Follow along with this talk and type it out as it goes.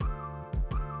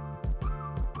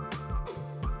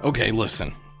Okay,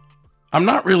 listen. I'm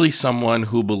not really someone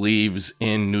who believes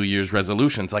in New Year's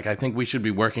resolutions. I think we should be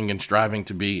working and striving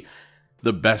to be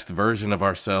the best version of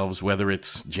ourselves, whether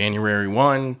it's January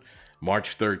 1,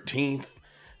 March 13th,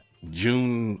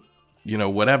 June,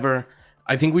 whatever.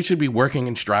 I think we should be working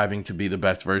and striving to be the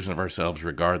best version of ourselves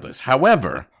regardless.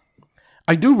 However,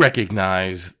 I do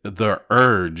recognize the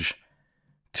urge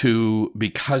to,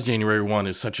 because January 1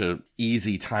 is such an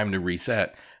easy time to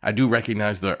reset, I do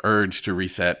recognize the urge to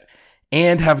reset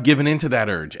and have given into that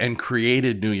urge and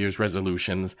created New Year's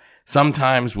resolutions,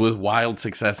 sometimes with wild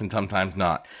success and sometimes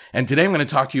not. And today I'm going to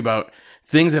talk to you about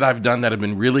things that I've done that have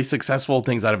been really successful,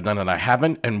 things that I've done that I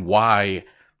haven't, and why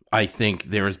I think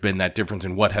there has been that difference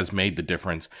and what has made the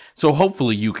difference. So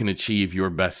hopefully you can achieve your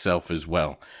best self as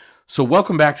well. So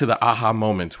welcome back to the Aha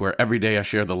Moments, where every day I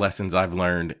share the lessons I've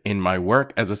learned in my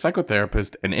work as a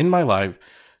psychotherapist and in my life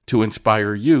to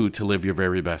inspire you to live your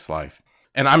very best life.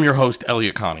 And I'm your host,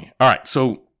 Elliott Connie. All right,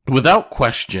 so without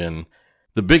question,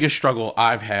 the biggest struggle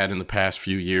I've had in the past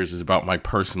few years is about my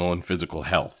personal and physical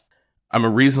health. I'm a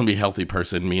reasonably healthy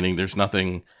person, meaning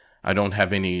I don't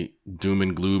have any doom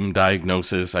and gloom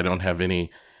diagnosis. I don't have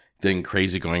anything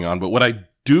crazy going on. But what I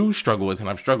do struggle with, and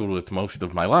I've struggled with most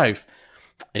of my life,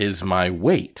 is my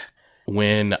weight.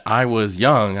 When I was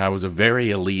young, I was a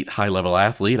very elite, high-level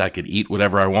athlete. I could eat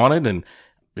whatever I wanted, and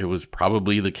it was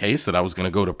probably the case that I was going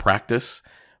to go to practice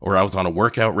or I was on a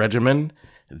workout regimen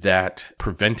that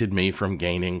prevented me from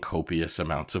gaining copious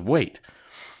amounts of weight.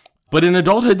 But in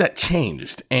adulthood, that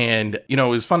changed. And, it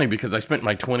was funny because I spent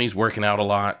my 20s working out a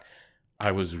lot.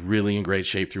 I was really in great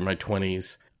shape through my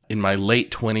 20s. In my late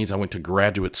 20s, I went to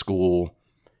graduate school,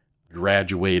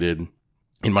 graduated.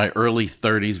 In my early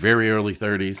 30s, very early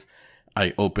 30s,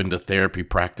 I opened a therapy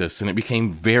practice, and it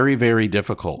became very, very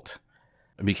difficult.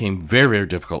 It became very, very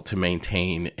difficult to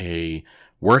maintain a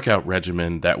workout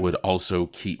regimen that would also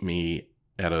keep me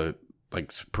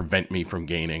prevent me from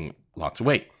gaining lots of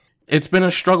weight. It's been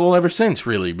a struggle ever since,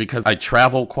 really, because I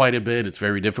travel quite a bit. It's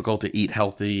very difficult to eat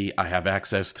healthy. I have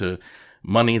access to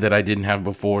money that I didn't have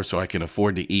before, so I can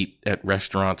afford to eat at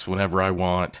restaurants whenever I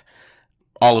want.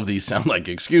 All of these sound like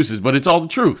excuses, but it's all the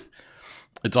truth.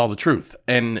 It's all the truth.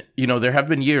 And, there have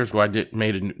been years where I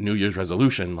made a New Year's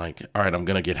resolution, all right, I'm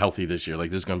going to get healthy this year.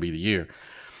 This is going to be the year.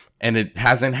 And it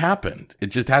hasn't happened. It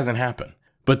just hasn't happened.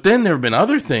 But then there have been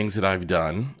other things that I've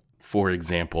done. For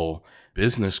example,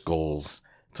 business goals.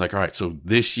 It's all right, so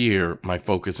this year, my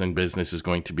focus in business is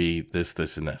going to be this,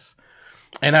 this, and this.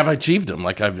 And I've achieved them.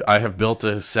 I have built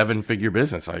a 7-figure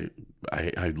business. I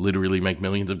literally make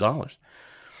millions of dollars.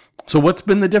 So what's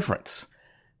been the difference?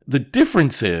 The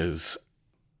difference is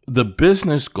the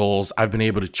business goals I've been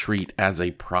able to treat as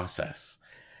a process,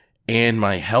 and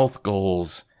my health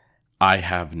goals I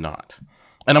have not.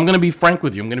 And I'm going to be frank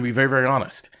with you. I'm going to be very, very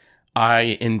honest.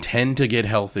 I intend to get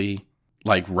healthy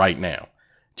right now.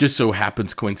 Just so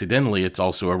happens coincidentally, it's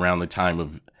also around the time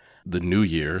of the new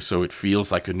year, so it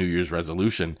feels like a New Year's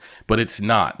resolution, but it's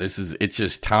not. It's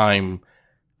just time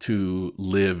to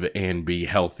live and be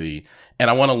healthy. And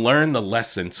I want to learn the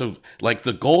lesson. So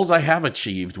the goals I have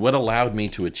achieved, what allowed me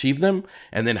to achieve them?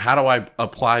 And then how do I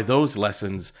apply those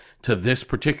lessons to this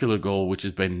particular goal, which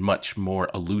has been much more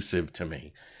elusive to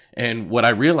me? And what I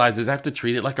realize is I have to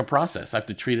treat it like a process. I have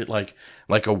to treat it like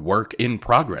a work in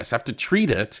progress. I have to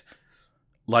treat it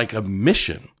like a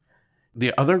mission.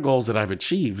 The other goals that I've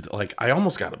achieved, I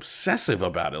almost got obsessive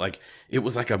about it. It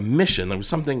was like a mission. There was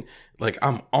something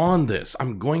I'm on this.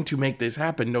 I'm going to make this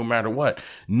happen no matter what.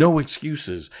 No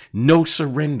excuses, no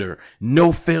surrender,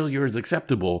 no failure is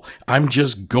acceptable. I'm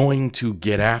just going to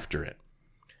get after it.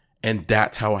 And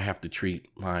that's how I have to treat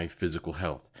my physical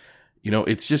health.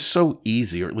 It's just so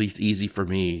easy, or at least easy for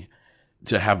me,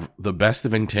 to have the best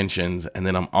of intentions, and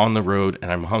then I'm on the road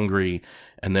and I'm hungry,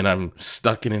 and then I'm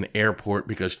stuck in an airport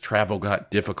because travel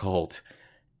got difficult,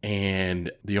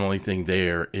 and the only thing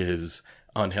there is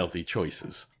unhealthy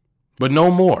choices. But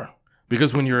no more,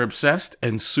 because when you're obsessed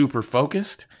and super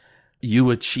focused,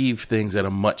 you achieve things at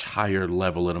a much higher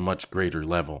level, at a much greater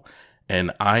level.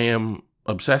 And I am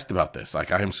obsessed about this. I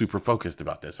am super focused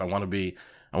about this. I want to be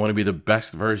the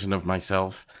best version of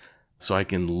myself so I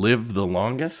can live the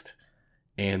longest,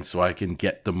 and so I can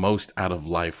get the most out of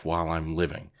life while I'm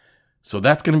living. So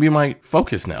that's going to be my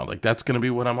focus now. That's going to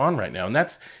be what I'm on right now. And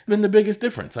that's been the biggest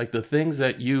difference. The things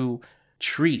that you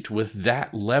treat with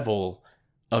that level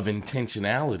of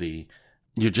intentionality,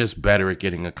 you're just better at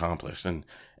getting accomplished. And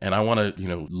I want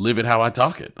to, live it how I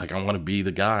talk it. I want to be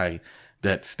the guy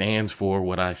that stands for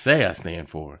what I say I stand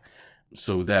for.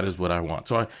 So that is what I want.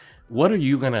 So what are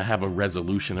you going to have a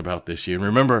resolution about this year? And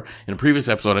remember, in a previous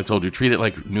episode, I told you, treat it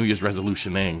like New Year's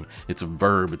resolutioning. It's a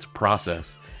verb. It's a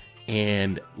process.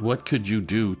 And what could you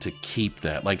do to keep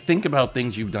that? Like, think about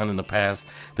things you've done in the past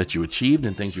that you achieved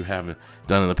and things you haven't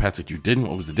done in the past that you didn't.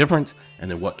 What was the difference?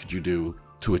 And then what could you do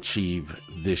to achieve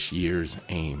this year's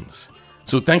aims?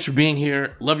 So thanks for being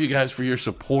here. Love you guys for your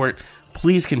support.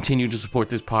 Please continue to support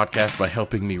this podcast by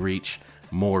helping me reach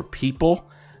more people.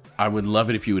 I would love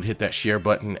it if you would hit that share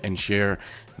button and share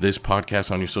this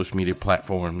podcast on your social media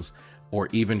platforms, or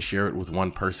even share it with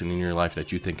one person in your life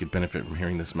that you think could benefit from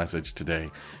hearing this message today.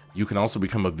 You can also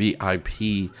become a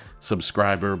VIP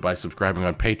subscriber by subscribing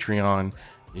on Patreon,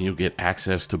 and you'll get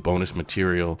access to bonus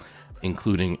material,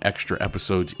 including extra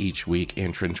episodes each week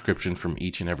and transcriptions from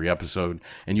each and every episode.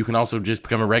 And you can also just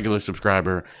become a regular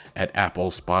subscriber at Apple,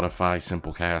 Spotify,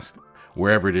 Simplecast,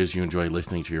 wherever it is you enjoy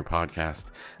listening to your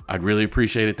podcast. I'd really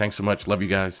appreciate it. Thanks so much. Love you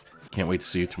guys. Can't wait to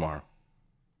see you tomorrow.